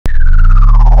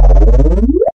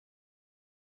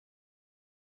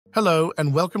Hello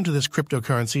and welcome to this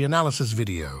cryptocurrency analysis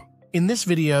video. In this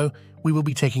video, we will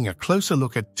be taking a closer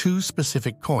look at two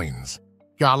specific coins,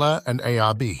 Gala and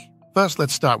ARB. First,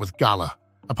 let's start with Gala.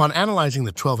 Upon analyzing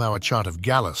the 12-hour chart of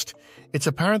Gala, it's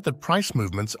apparent that price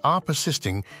movements are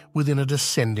persisting within a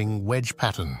descending wedge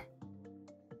pattern.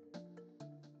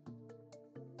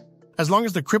 As long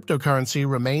as the cryptocurrency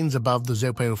remains above the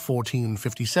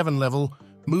 0.1457 level,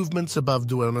 movements above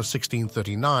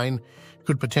 1639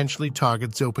 could potentially target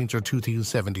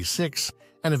 0.2276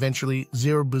 and eventually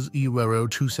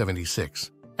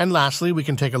 0.0276. And lastly, we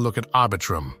can take a look at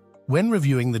Arbitrum. When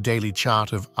reviewing the daily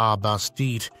chart of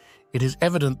ARB, it is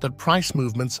evident that price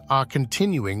movements are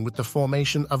continuing with the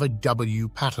formation of a W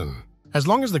pattern. As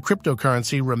long as the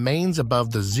cryptocurrency remains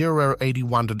above the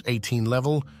 0.8118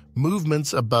 level,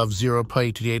 movements above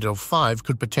 0.8805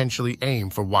 could potentially aim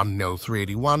for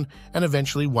 10381 and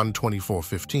eventually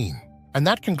 12415. And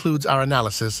that concludes our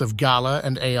analysis of Gala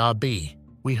and ARB.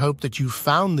 We hope that you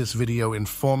found this video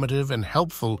informative and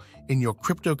helpful in your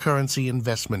cryptocurrency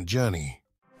investment journey.